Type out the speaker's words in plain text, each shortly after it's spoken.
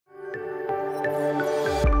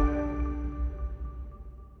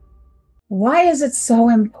Why is it so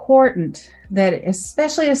important that,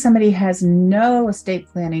 especially if somebody has no estate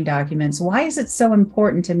planning documents, why is it so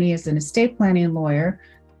important to me as an estate planning lawyer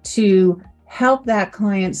to help that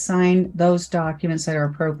client sign those documents that are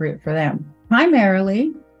appropriate for them?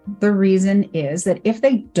 Primarily, the reason is that if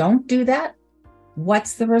they don't do that,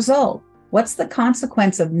 what's the result? What's the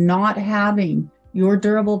consequence of not having your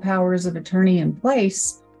durable powers of attorney in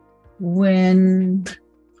place when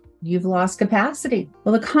you've lost capacity?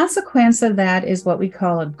 Well, the consequence of that is what we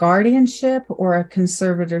call a guardianship or a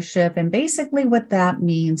conservatorship. And basically what that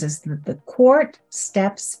means is that the court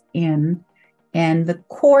steps in and the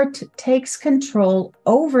court takes control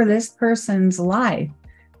over this person's life.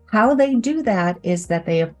 How they do that is that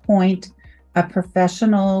they appoint a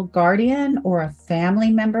professional guardian or a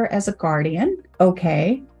family member as a guardian.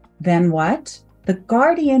 Okay, then what? The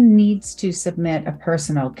guardian needs to submit a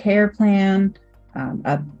personal care plan,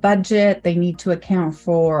 a budget. They need to account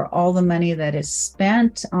for all the money that is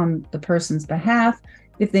spent on the person's behalf.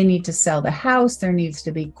 If they need to sell the house, there needs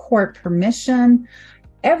to be court permission.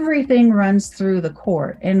 Everything runs through the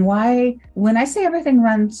court. And when I say everything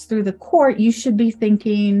runs through the court, you should be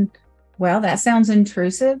thinking, well, that sounds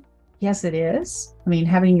intrusive. Yes, it is. I mean,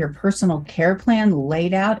 having your personal care plan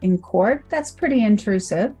laid out in court, that's pretty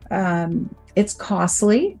intrusive. It's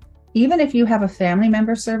costly. Even if you have a family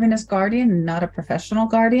member serving as guardian, not a professional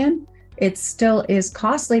guardian, it still is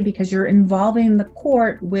costly because you're involving the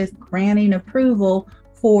court with granting approval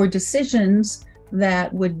for decisions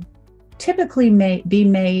that would typically be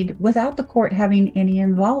made without the court having any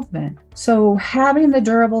involvement. So having the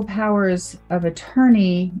durable powers of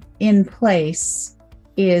attorney in place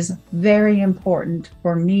is very important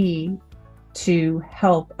for me to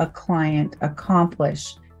help a client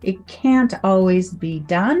accomplish. It can't always be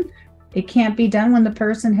done. It can't be done when the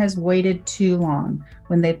person has waited too long,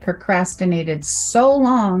 when they've procrastinated so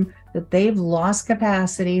long that they've lost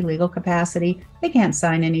capacity, legal capacity. They can't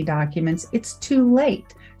sign any documents. It's too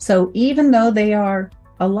late. So even though they are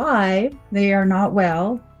alive, they are not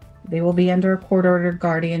well, they will be under a court-ordered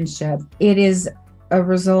guardianship. It is a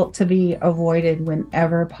result to be avoided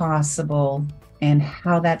whenever possible. And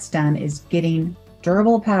how that's done is getting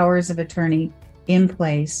durable powers of attorney in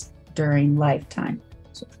place during lifetime.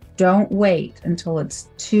 So don't wait until it's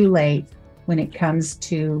too late when it comes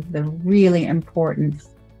to the really important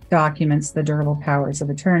documents, the durable powers of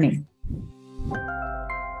attorney.